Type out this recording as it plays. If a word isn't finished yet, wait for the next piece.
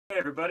Hey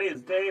everybody,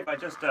 it's Dave. I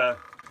just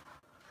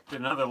did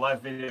another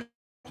live video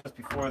just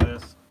before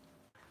this,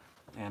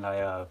 and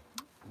I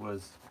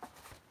was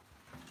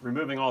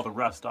removing all the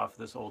rust off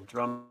this old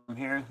drum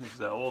here. This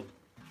is an old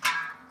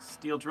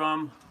steel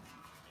drum,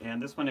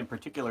 and this one in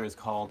particular is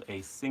called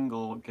a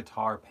single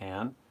guitar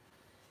pan,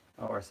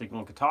 or a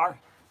single guitar.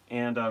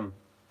 And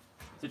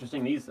it's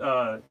interesting, these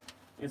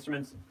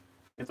instruments,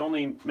 it's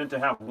only meant to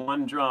have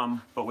one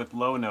drum, but with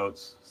low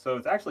notes. So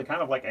it's actually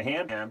kind of like a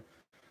hand pan.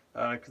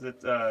 Because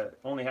it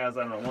only has,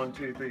 I don't know, 1,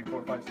 2, 3,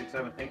 4, 5, 6,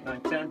 7, 8,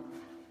 9,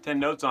 10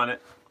 notes on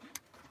it.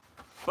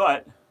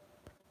 But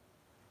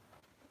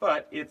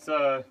it's,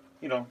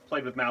 you know,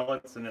 played with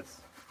mallets, and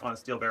it's on a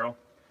steel barrel.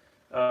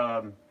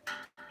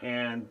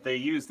 And they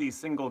use these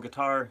single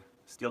guitar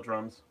steel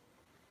drums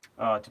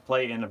to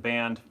play in a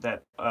band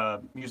that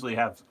usually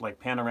have like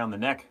pan around the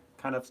neck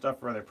kind of stuff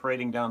where they're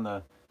parading down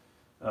the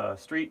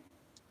street.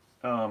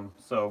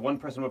 So one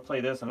person would play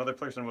this, another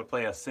person would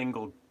play a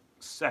single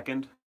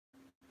second,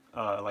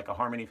 like a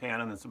harmony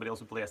pan, and then somebody else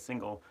would play a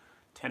single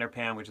tenor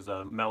pan, which is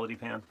a melody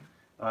pan,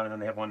 and then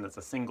they have one that's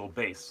a single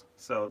bass.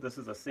 So this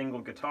is a single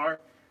guitar.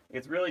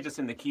 It's really just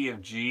in the key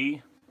of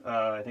G.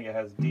 I think it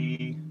has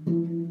D,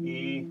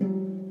 E,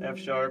 F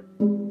sharp,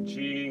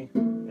 G,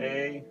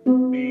 A,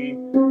 B,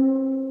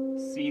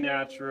 C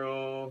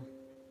natural,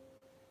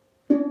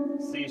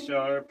 C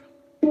sharp,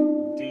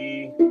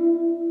 D,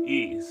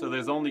 E. So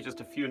there's only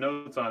just a few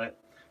notes on it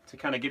to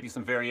kind of give you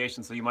some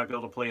variation, so you might be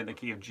able to play in the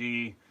key of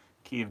G,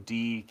 key of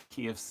D,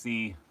 key of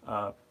C,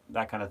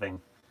 that kind of thing.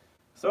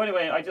 So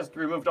anyway, I just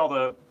removed all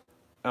the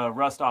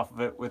rust off of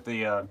it with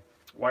the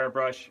wire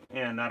brush,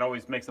 and that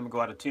always makes them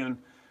go out of tune.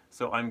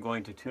 So I'm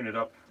going to tune it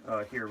up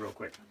here real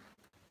quick,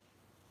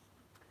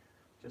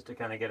 just to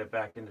kind of get it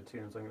back into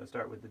tune. So I'm going to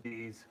start with the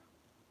Ds.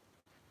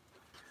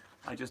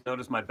 I just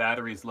noticed my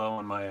battery's low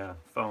on my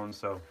phone,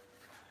 so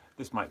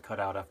this might cut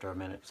out after a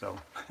minute, so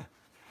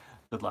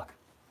good luck.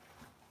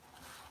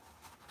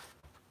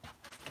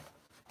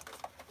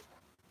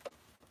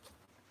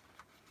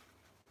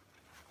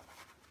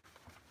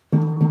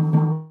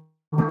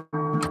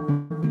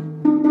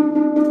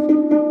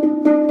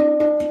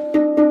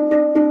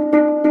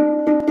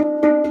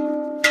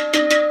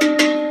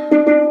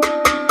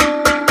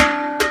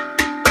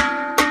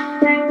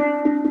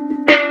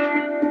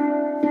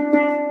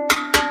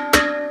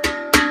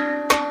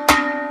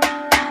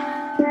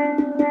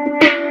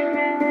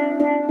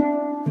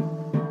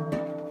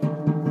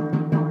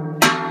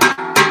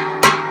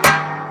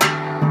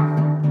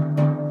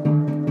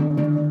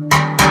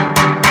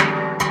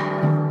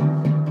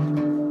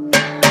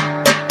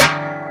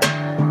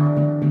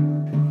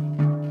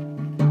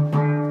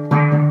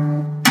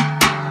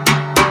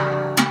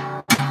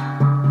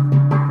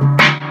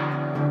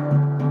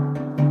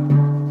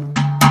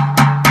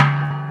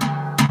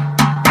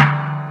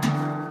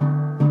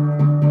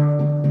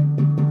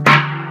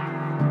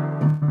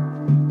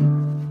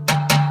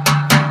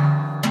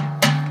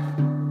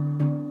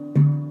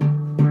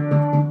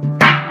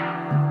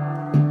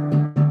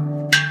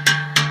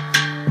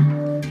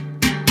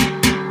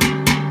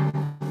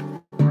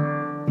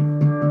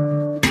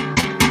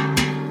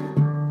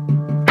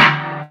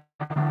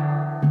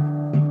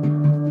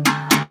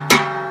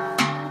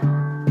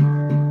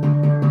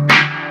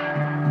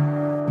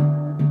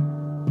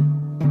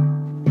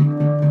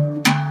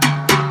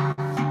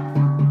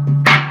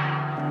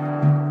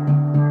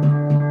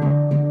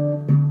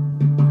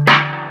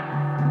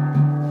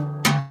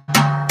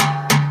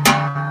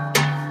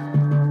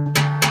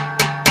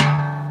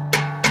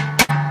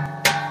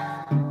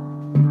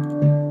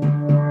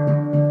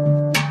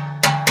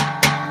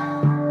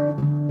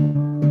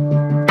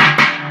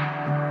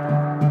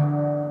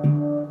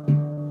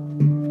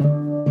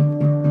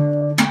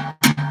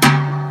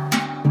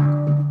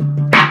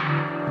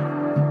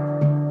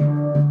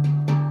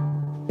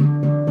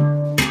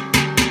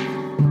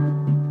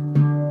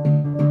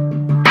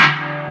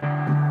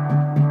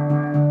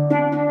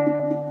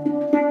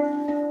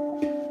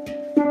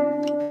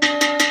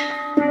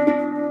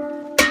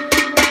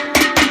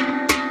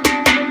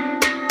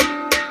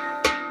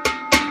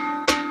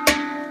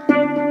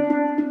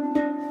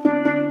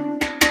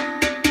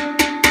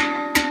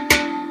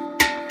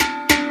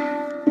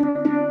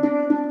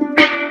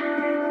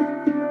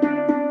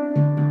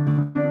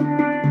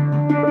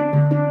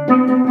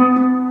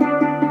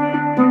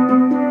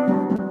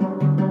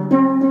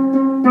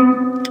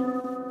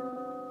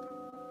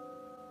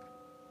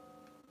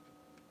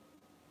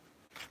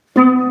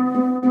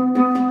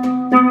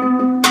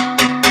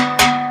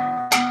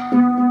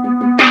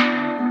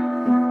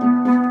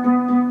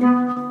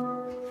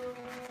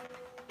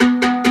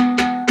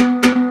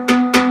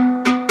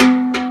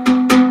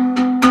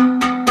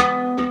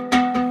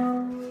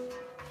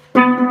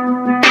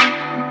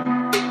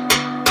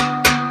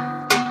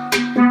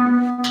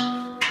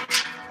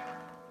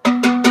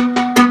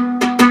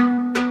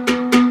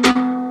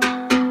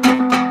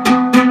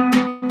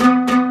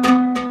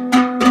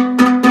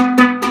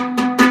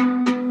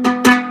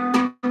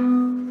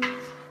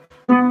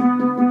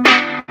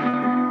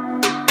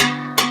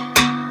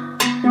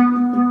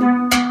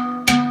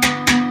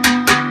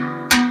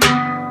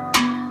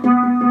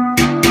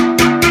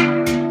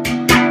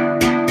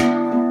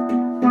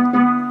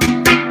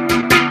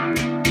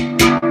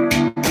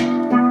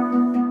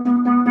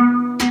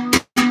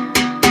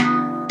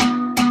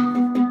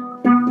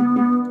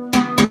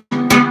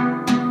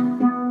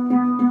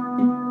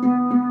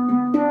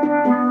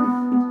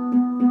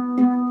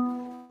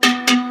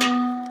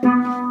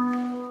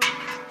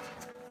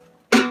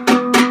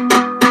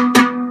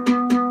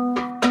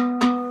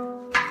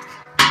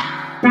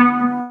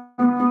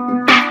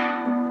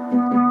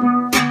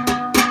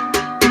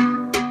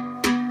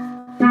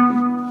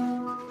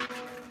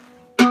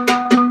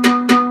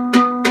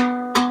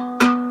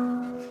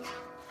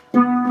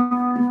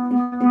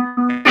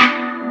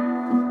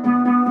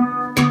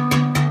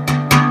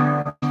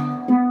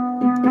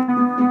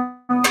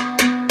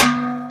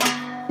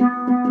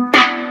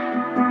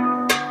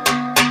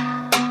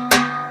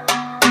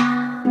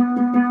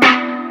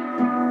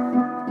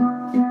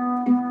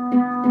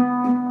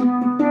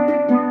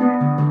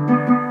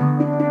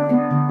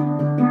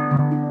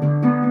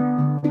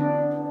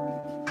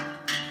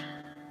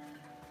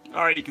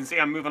 Alright, you can see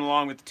I'm moving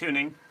along with the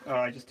tuning.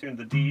 I just tuned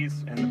the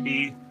D's and the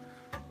B.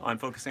 I'm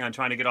focusing on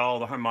trying to get all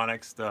the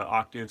harmonics, the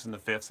octaves and the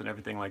fifths and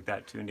everything like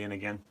that tuned in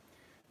again.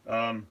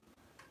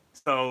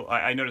 So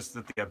I noticed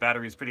that the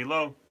battery is pretty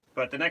low,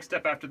 but the next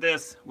step after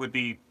this would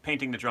be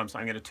painting the drum. So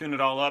I'm going to tune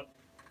it all up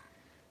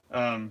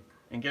and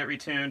get it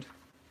retuned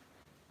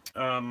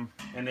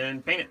and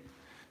then paint it.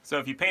 So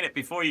if you paint it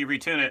before you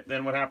retune it,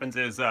 then what happens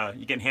is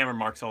you get hammer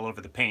marks all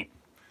over the paint.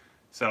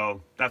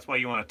 So that's why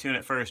you want to tune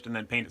it first and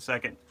then paint it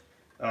second.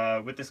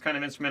 With this kind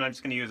of instrument, I'm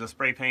just going to use a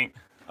spray paint.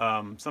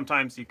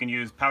 Sometimes you can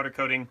use powder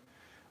coating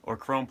or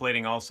chrome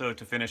plating also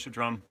to finish a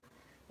drum.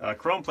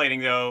 Chrome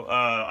plating though,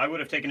 I would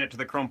have taken it to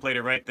the chrome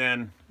plater right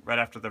then, right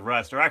after the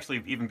rust, or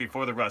actually even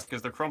before the rust,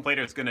 because the chrome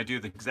plater is going to do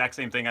the exact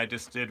same thing I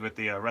just did with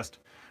the rust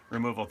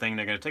removal thing.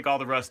 They're going to take all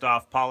the rust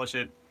off, polish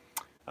it,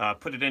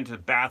 put it into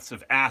baths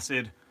of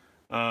acid,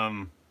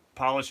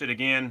 polish it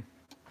again,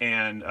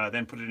 and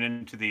then put it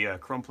into the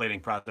chrome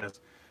plating process.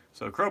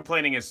 So chrome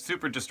plating is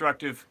super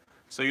destructive.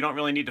 So you don't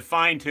really need to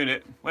fine tune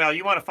it. Well,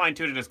 you want to fine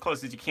tune it as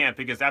close as you can,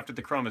 because after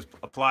the chrome is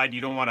applied, you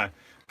don't want to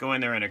go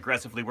in there and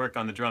aggressively work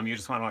on the drum. You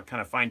just want to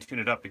kind of fine tune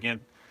it up again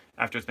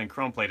after it's been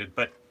chrome plated.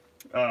 But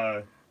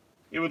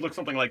it would look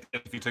something like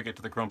this if you took it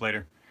to the chrome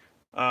plater.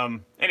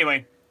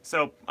 Anyway,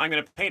 so I'm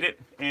going to paint it,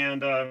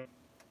 and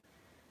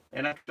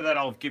after that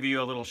I'll give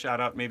you a little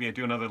shout out. Maybe I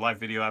do another live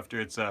video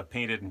after it's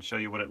painted and show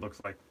you what it looks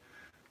like.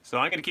 So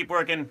I'm going to keep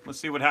working. Let's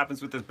see what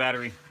happens with this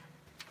battery.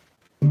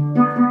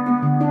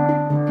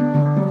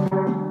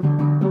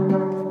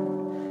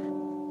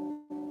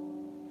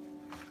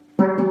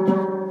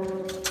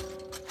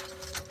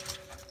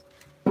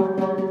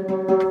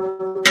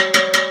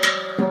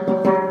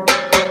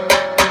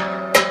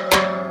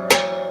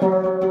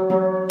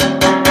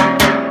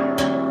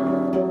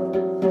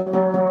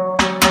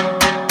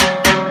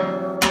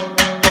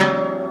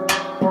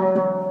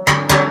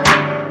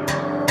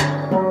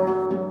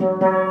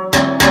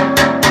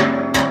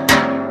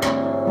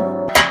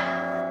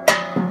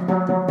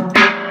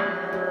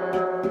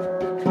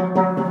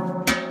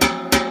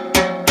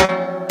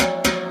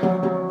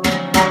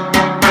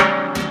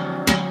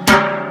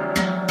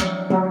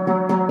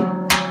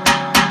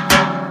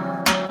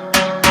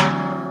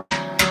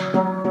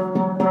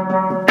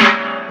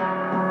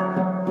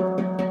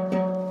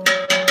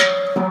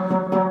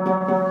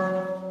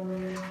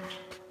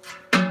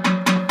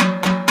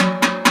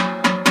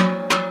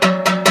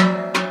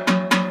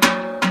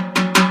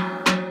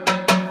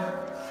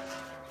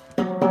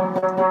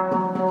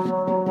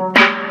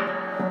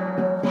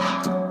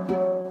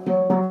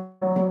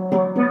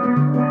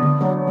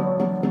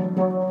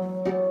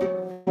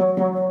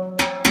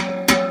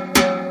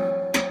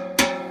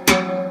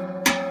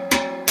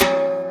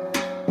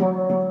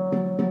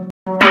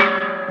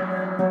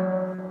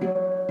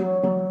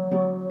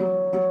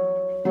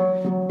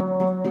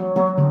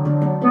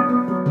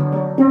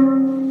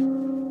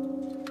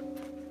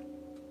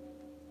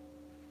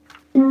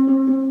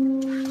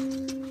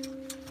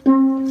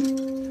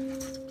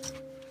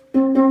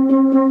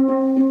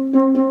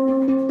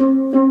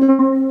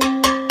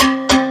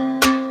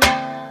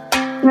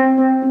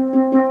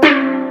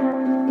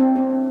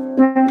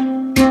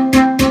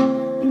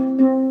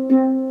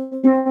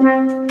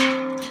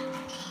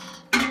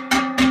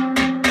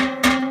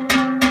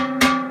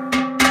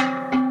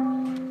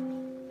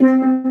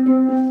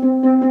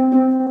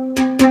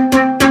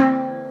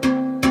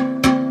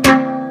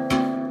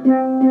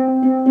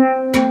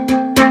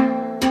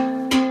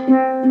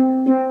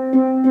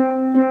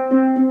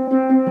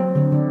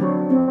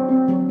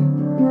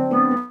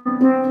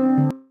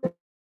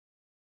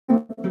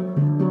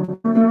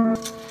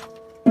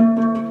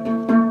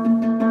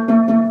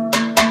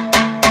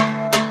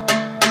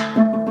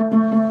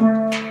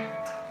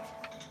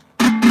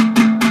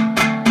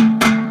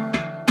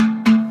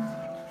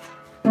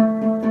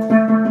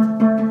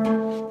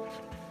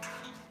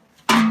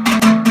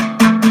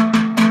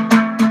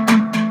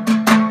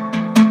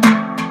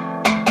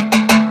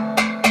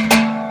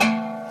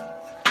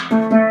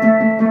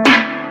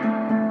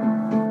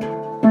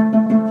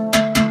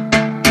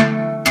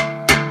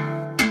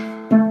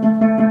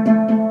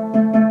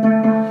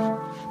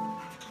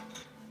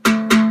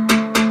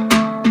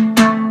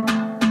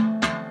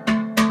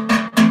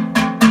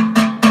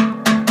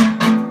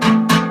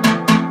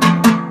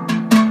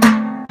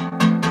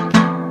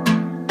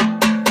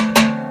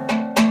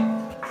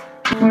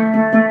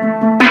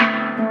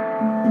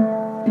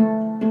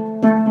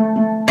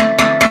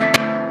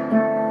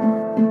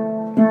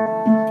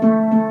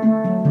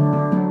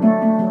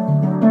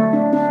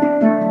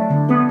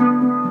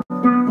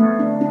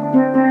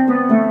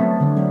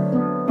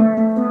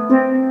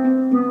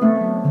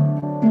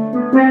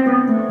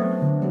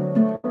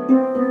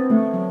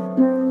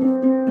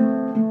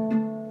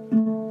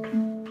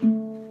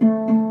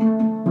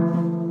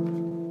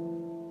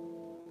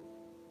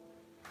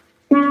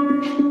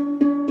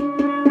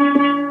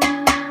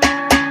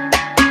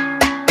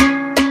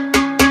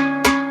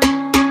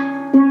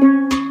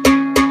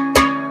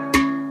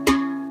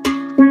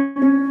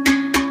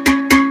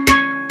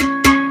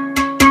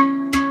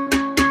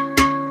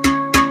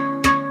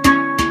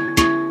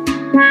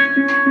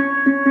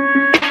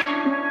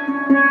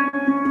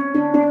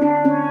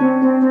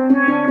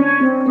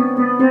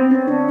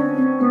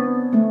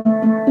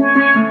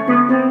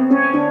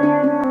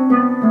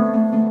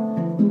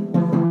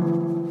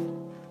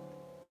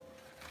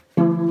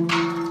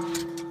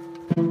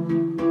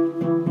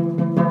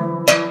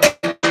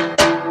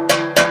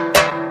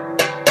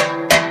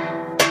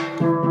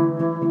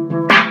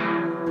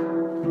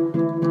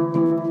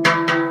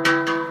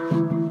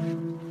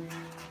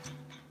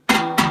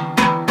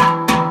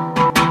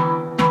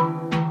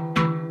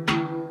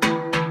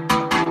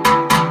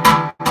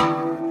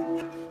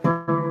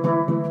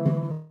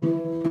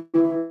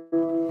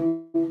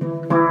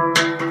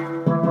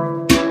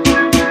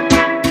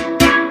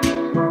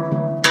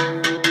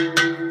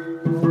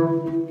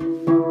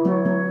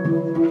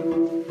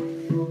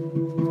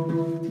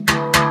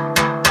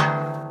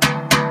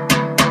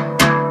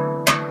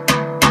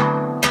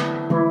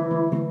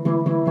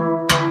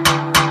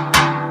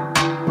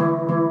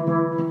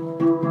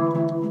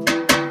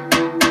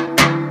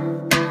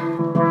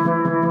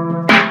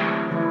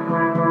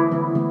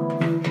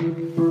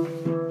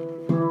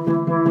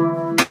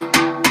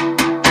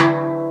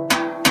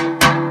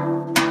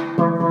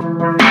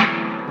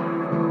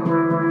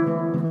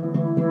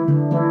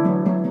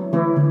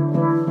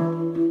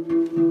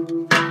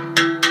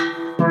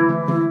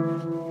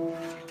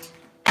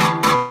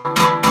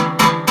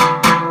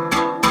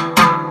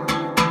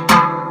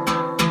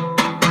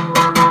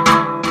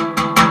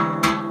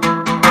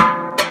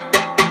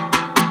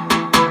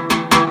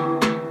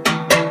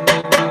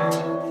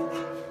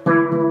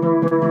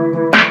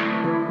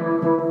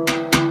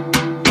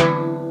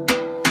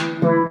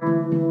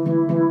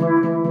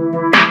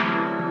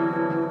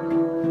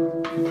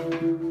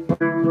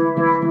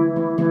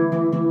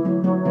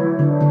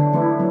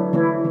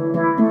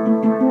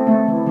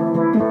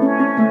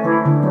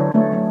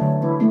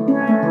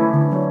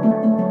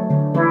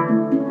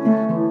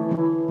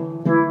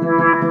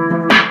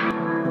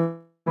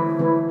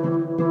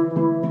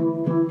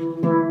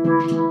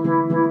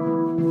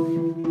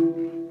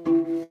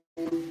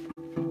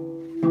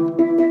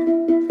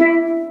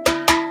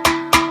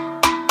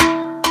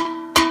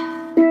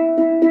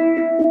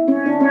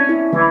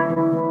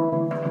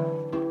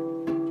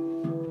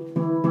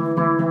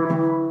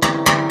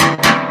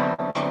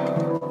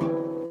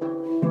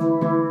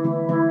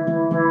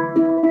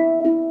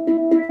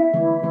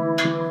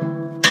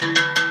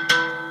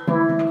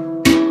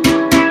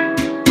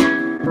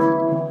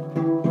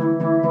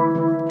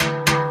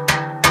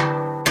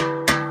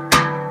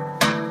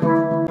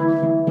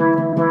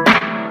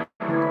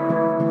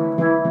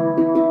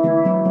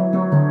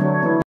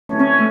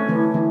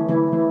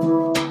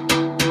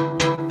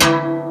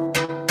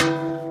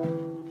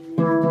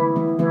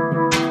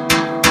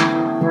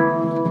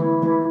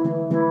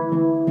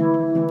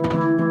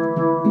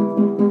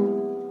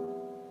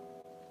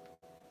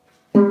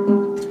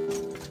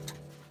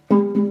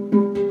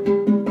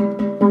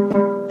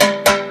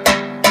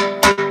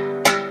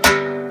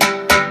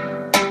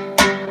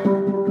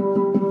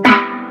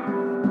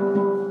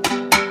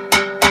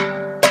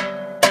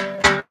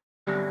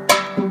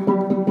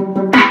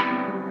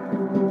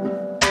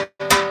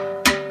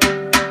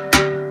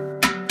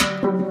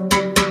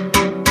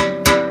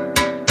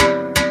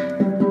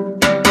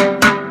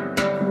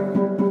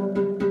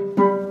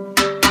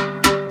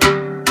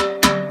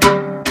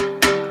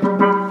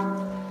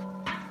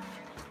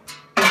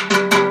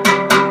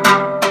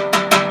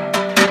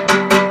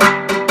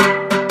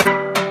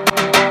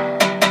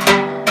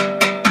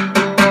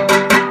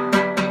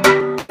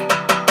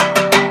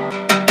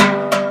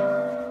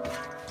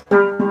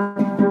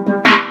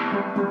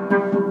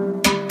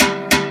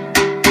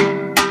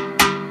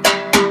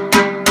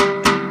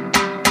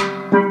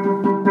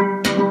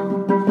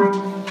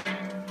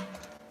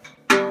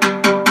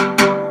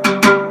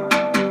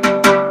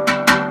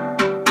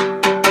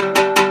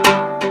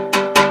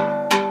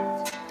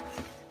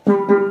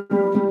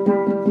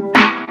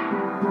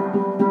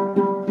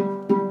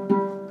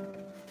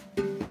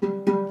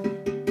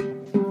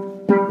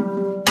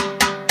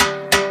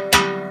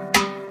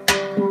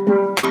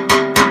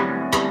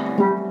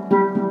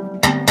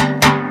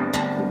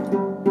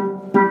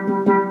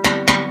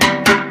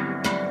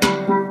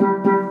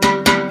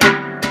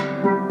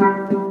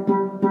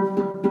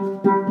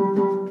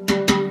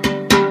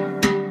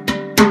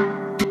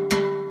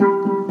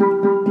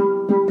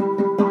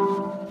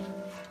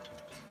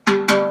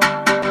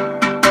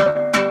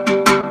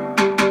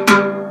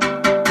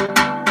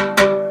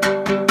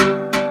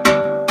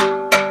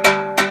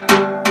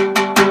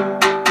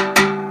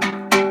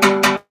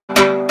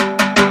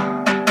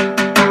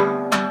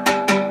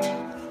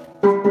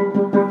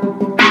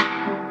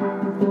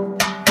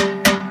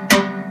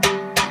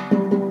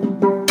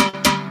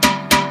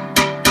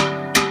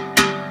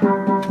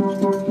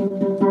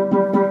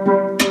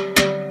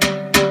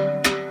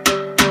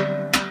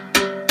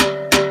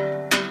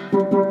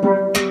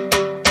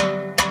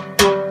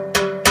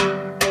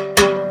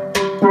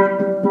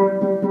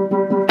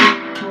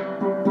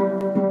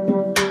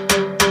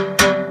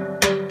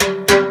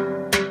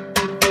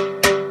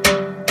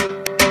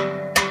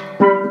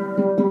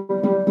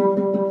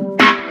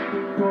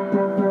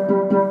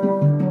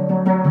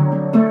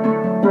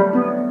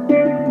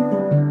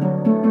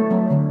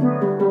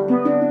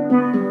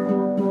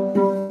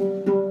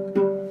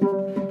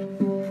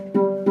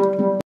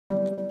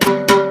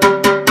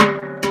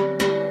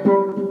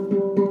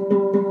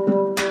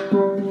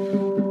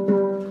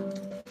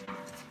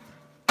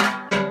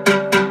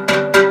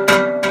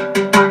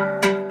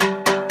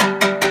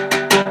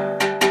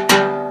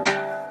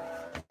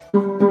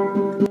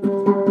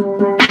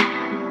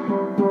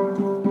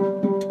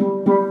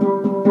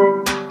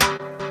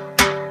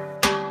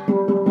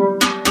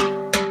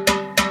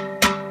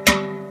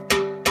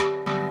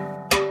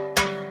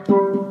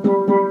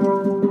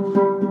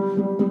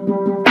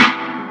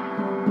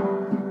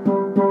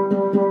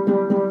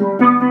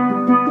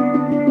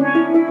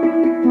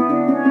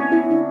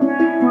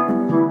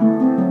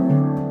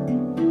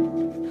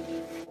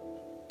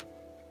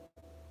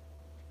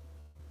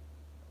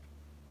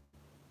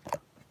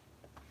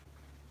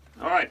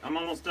 Alright, I'm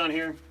almost done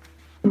here.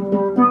 So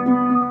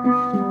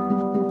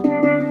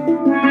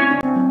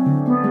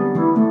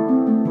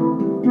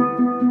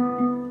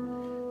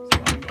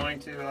I'm going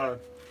to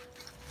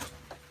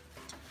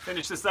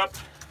finish this up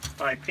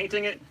by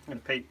painting it. I'm going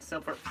to paint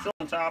silver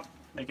on top,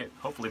 make it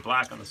hopefully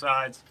black on the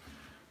sides.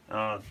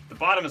 The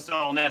bottom is still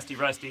all nasty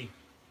rusty,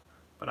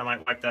 but I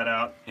might wipe that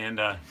out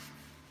and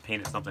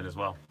paint it something as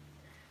well.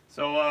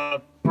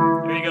 So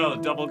there you go,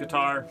 the double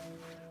guitar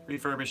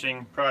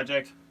refurbishing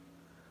project.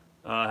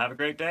 Have a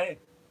great day.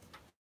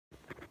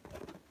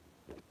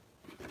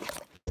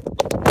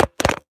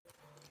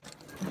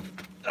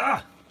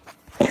 Ah!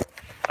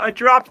 I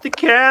dropped the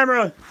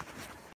camera!